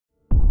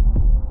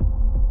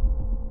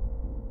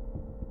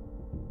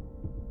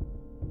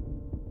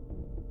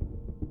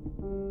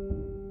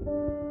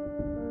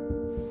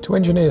To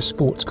engineer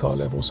sports car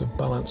levels of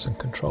balance and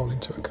control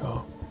into a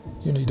car,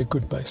 you need a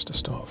good base to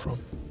start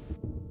from.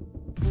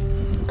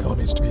 The car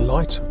needs to be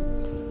light,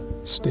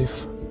 stiff,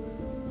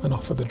 and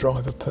offer the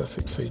driver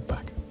perfect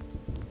feedback.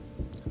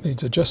 It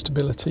needs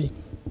adjustability,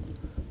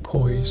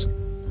 poise,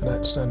 and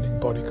outstanding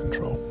body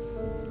control.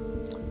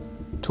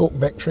 Torque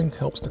vectoring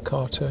helps the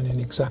car turn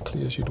in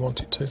exactly as you'd want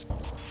it to.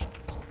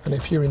 And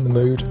if you're in the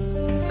mood,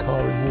 the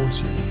car rewards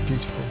you with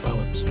beautiful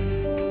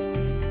balance.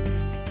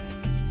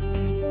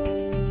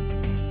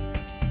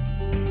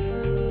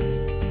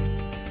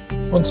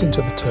 Once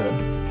into the turn,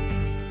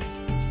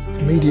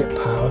 immediate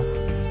power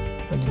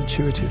and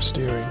intuitive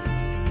steering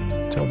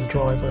tell the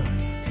driver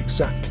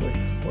exactly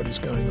what is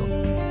going on.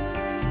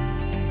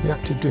 The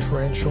active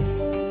differential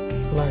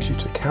allows you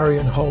to carry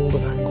and hold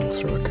an angle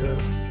through a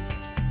curve,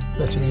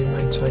 letting you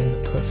maintain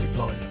the perfect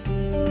line.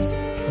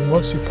 And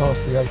once you pass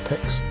the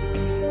apex,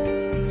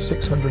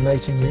 680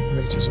 Newton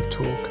meters of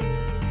torque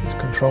is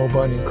controlled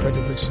by an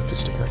incredibly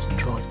sophisticated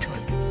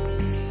drivetrain,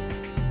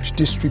 which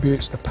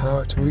distributes the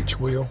power to each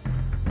wheel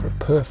for a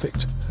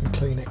perfect and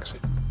clean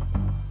exit.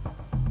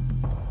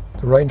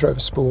 The Range Rover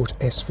Sport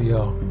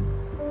SVR.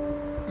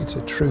 It's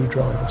a true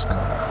driver's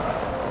car.